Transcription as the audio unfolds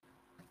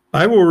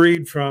I will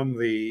read from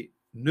the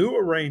new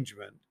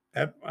arrangement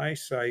at my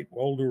site,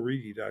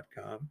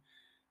 waldoreedy.com,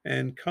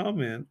 and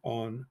comment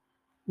on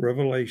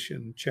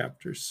Revelation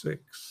chapter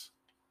 6.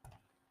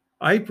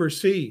 I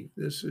perceive,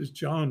 this is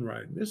John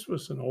writing, this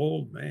was an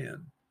old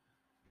man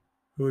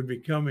who had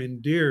become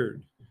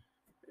endeared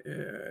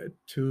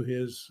to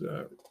his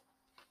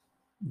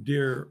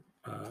dear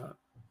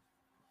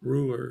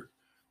ruler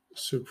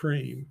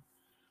supreme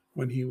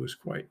when he was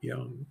quite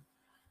young,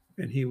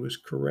 and he was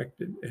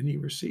corrected and he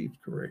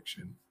received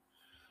correction.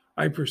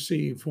 I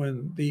perceive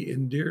when the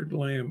endeared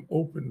lamb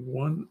opened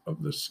one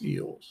of the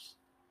seals.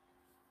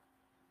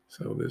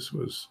 So this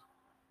was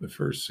the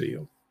first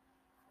seal.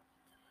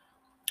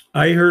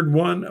 I heard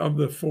one of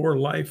the four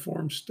life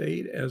forms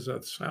state as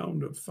a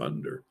sound of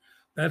thunder.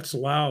 That's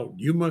loud.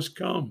 You must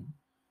come.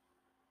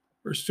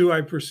 Verse 2,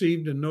 I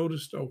perceived and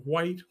noticed a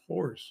white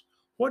horse.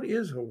 What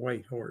is a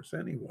white horse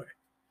anyway?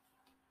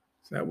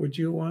 Is that what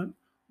you want?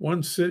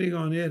 One sitting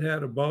on it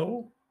had a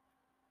bow.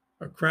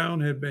 A crown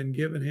had been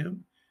given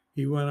him.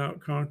 He went out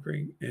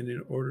conquering and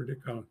in order to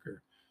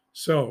conquer.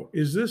 So,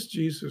 is this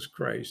Jesus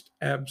Christ?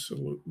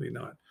 Absolutely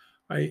not.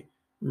 I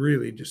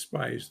really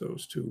despise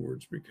those two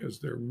words because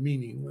they're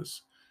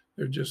meaningless.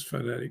 They're just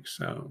phonetic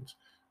sounds.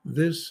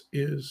 This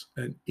is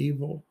an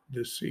evil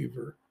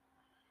deceiver,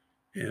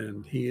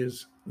 and he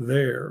is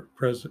there,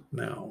 present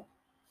now.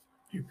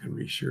 You can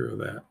be sure of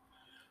that.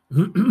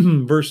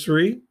 Verse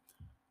 3,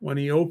 when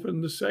he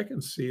opened the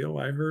second seal,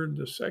 I heard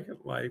the second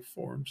life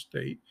form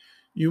state,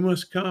 you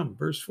must come.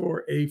 Verse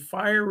 4, a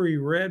fiery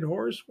red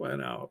horse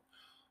went out.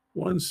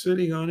 One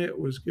sitting on it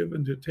was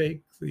given to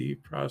take the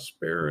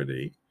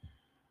prosperity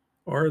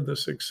or the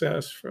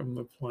success from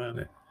the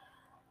planet.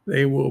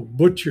 They will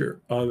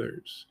butcher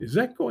others. Is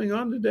that going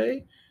on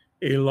today?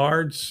 A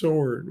large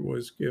sword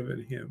was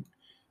given him.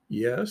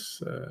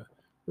 Yes,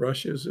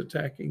 Russia's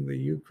attacking the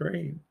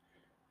Ukraine,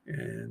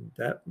 and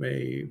that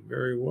may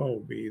very well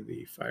be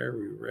the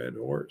fiery red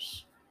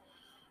horse.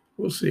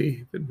 We'll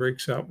see. If it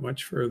breaks out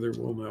much further,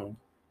 we'll know.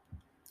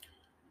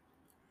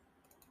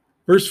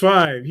 Verse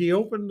 5, he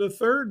opened the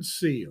third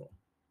seal.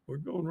 We're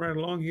going right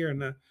along here.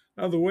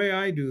 Now, the way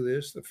I do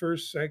this, the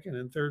first, second,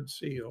 and third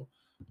seal,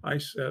 I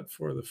set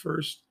for the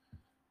first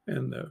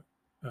and the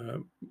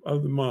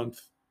of the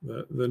month,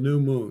 the new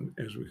moon,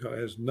 as we call it.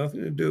 It has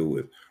nothing to do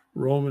with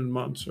Roman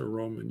months or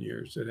Roman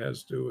years. It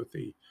has to do with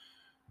the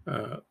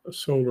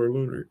solar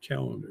lunar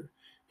calendar.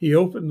 He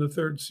opened the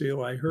third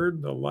seal. I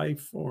heard the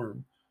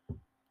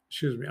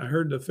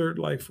third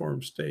life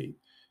form state,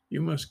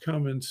 you must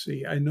come and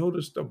see. I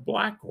noticed a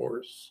black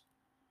horse.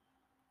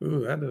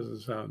 Ooh, that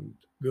doesn't sound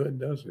good,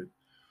 does it?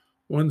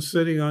 One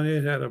sitting on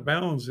it had a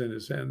balance in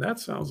his hand. That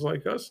sounds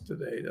like us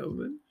today,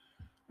 doesn't it?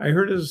 I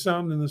heard a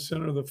sound in the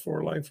center of the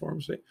four life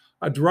forms say,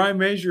 a dry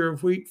measure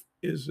of wheat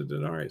is a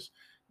denarius.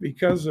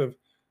 Because of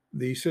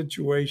the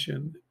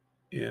situation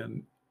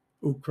in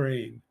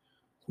Ukraine,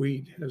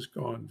 wheat has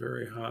gone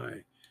very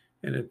high.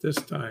 And at this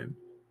time,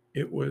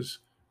 it was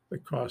the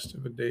cost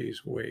of a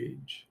day's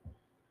wage.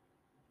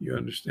 You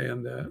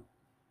understand that?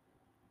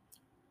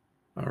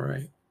 All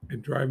right. A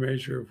dry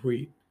measure of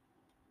wheat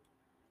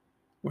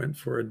went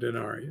for a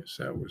denarius.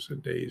 That was a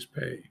day's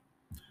pay.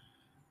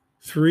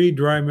 3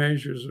 dry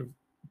measures of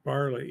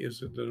barley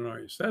is a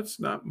denarius. That's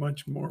not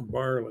much more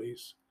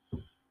barleys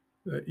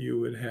that you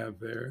would have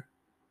there.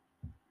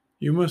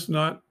 You must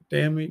not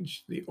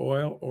damage the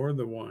oil or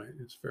the wine.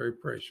 It's very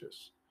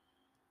precious.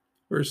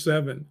 Verse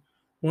 7,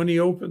 when he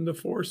opened the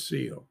fourth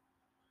seal,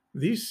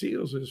 these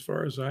seals, as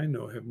far as I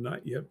know, have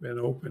not yet been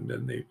opened,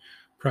 and they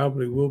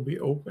probably will be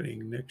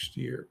opening next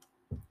year.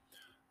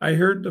 I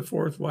heard the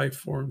fourth life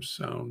form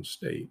sound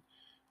state,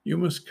 you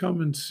must come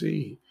and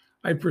see.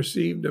 I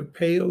perceived a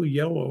pale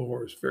yellow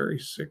horse, very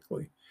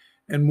sickly,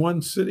 and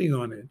one sitting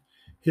on it.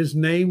 His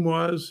name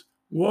was,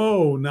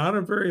 whoa, not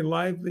a very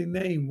lively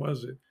name,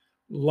 was it?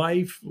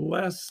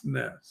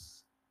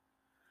 Lifelessness.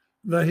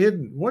 The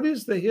hidden. What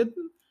is the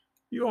hidden?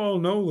 You all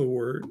know the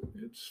word.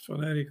 It's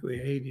phonetically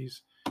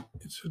Hades.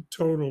 It's a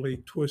totally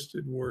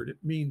twisted word. It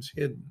means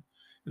hidden.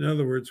 In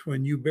other words,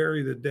 when you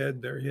bury the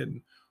dead, they're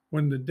hidden.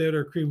 When the dead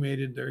are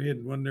cremated, they're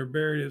hidden. When they're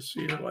buried at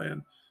sea or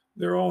land,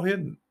 they're all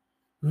hidden.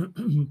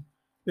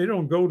 They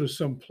don't go to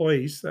some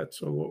place. That's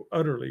so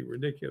utterly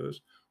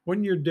ridiculous.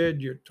 When you're dead,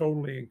 you're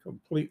totally and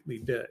completely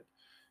dead.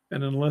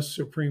 And unless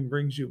Supreme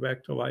brings you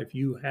back to life,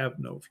 you have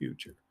no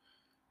future.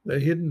 The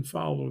hidden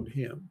followed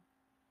him.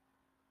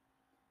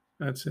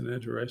 That's an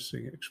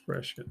interesting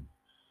expression.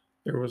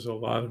 There was a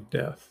lot of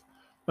death.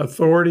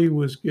 Authority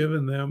was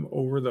given them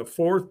over the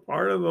fourth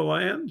part of the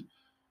land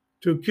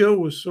to kill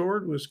with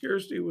sword, with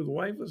scarcity, with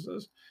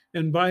lifelessness,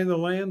 and by the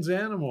land's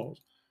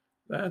animals.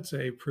 That's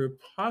a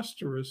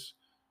preposterous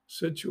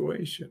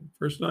situation.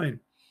 Verse 9.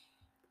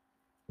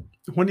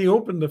 When he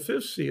opened the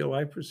fifth seal,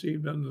 I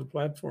perceived under the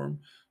platform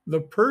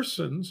the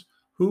persons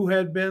who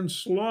had been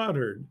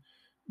slaughtered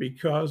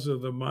because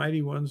of the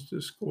mighty one's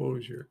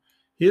disclosure.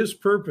 His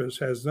purpose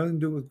has nothing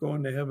to do with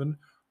going to heaven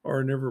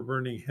or never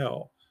burning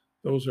hell.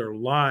 Those are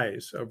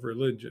lies of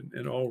religion,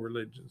 and all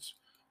religions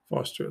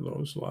foster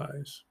those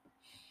lies.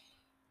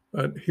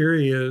 But here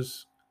he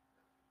is,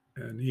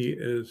 and he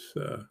is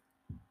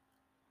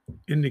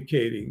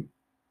indicating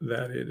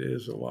that it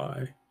is a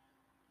lie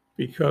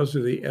because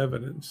of the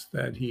evidence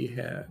that he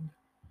had.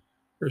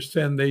 Verse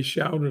 10, they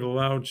shouted a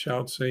loud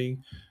shout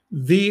saying,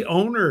 the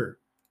owner.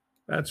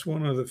 That's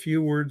one of the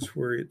few words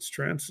where it's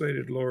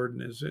translated Lord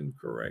and is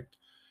incorrect.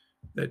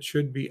 That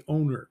should be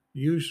owner.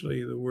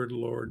 Usually the word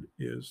Lord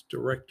is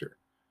director.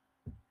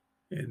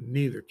 In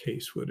neither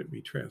case would it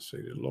be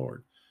translated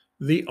Lord.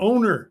 The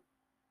owner,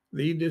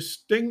 the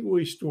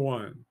distinguished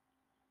one,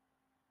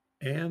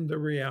 and the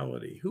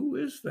reality. Who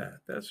is that?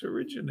 That's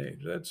originator.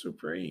 That's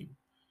supreme.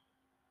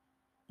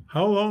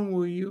 How long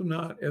will you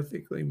not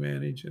ethically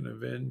manage and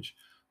avenge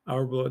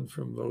our blood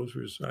from those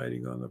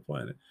residing on the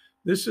planet?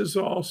 This is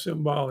all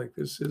symbolic.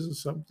 This isn't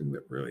something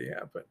that really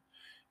happened.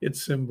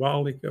 It's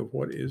symbolic of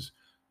what is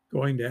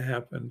going to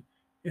happen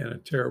in a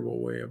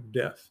terrible way of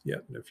death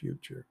yet in the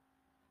future.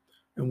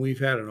 And we've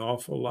had an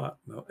awful lot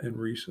in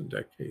recent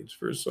decades.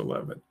 Verse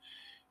 11,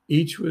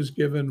 each was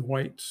given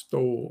white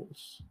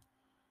stoles.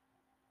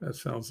 That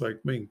sounds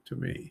like mink to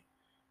me.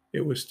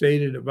 It was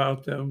stated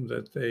about them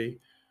that they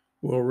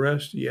will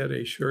rest yet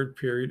a short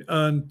period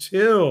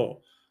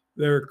until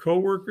their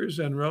co-workers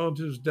and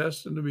relatives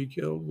destined to be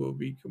killed will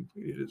be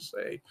completed to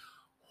say,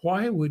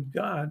 why would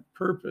God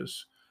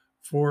purpose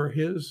for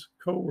his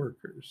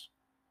co-workers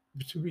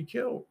to be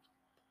killed?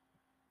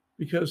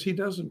 Because he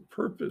doesn't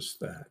purpose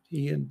that.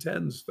 He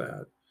intends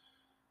that.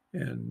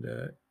 And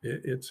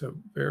it's a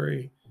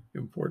very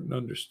important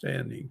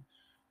understanding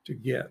to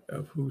get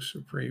of who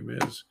Supreme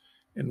is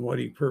and what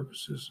he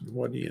purposes and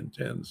what he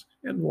intends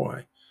and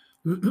why.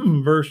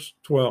 Verse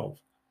 12,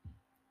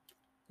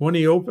 when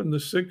he opened the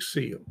sixth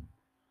seal,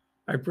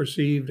 I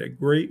perceived a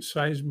great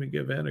seismic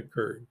event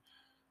occurred.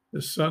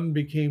 The sun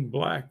became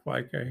black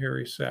like a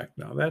hairy sack.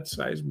 Now, that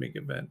seismic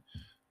event,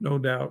 no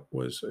doubt,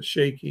 was a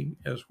shaking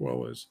as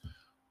well as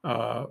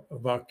a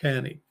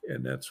volcanic,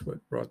 and that's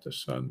what brought the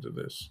sun to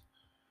this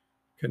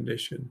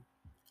condition.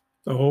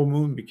 The whole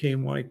moon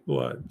became like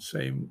blood,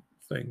 same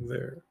thing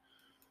there.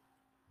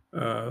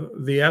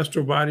 The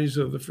astral bodies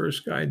of the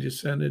first sky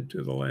descended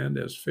to the land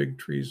as fig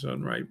trees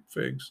on ripe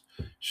figs,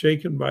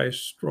 shaken by a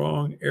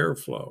strong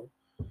airflow.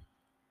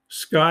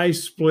 Sky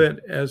split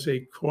as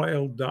a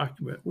coiled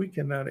document. We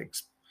cannot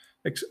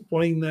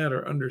explain that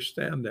or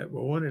understand that,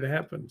 but when it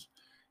happens,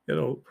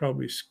 it'll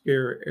probably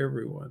scare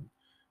everyone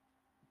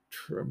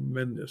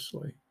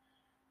tremendously.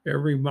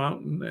 Every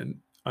mountain and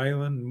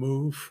island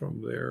moved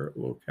from their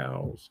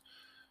locales.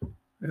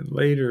 And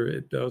later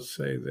it does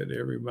say that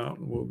every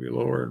mountain will be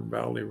lowered and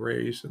valley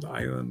raised and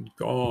island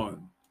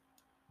gone.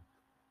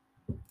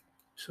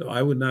 So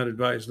I would not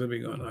advise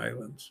living on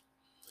islands.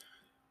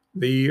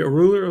 The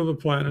ruler of the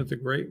planet, the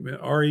great men,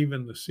 or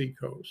even the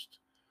seacoast.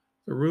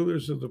 The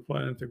rulers of the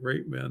planet, the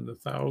great men, the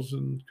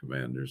 1,000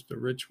 commanders, the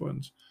rich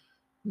ones,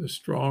 the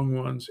strong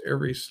ones,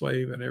 every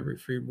slave and every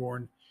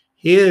freeborn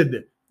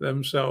hid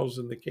themselves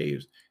in the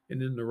caves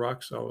and in the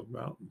rock-solid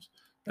mountains.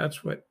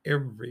 That's what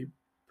every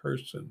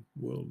person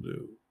will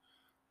do.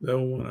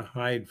 They'll want to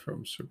hide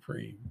from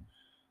Supreme.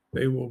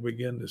 They will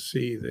begin to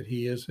see that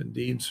he is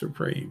indeed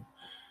supreme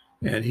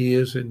and he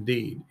is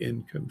indeed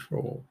in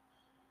control.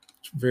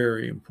 It's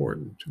very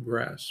important to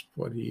grasp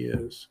what he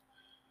is.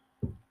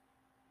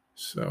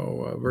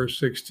 So verse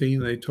 16,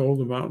 they told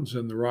the mountains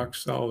and the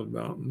rock-solid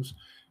mountains,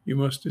 you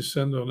must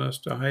descend on us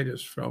to hide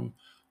us from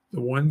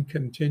the one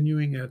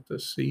continuing at the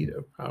seat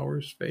of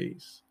power's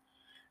face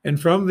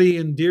and from the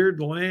endeared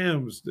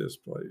Lamb's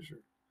displeasure.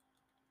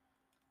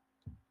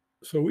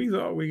 So we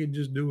thought we could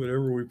just do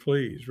whatever we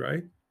please,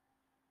 right?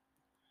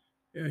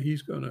 Yeah,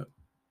 he's going to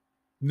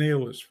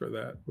nail us for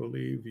that.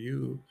 Believe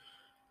you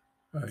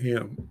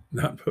him,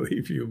 not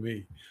believe you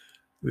me.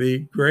 The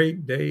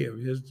great day of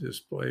his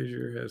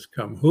displeasure has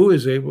come. Who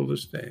is able to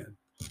stand?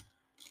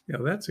 You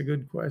know, that's a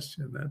good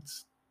question.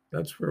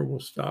 That's where we'll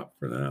stop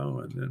for now,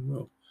 and then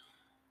we'll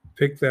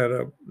pick that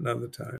up another time.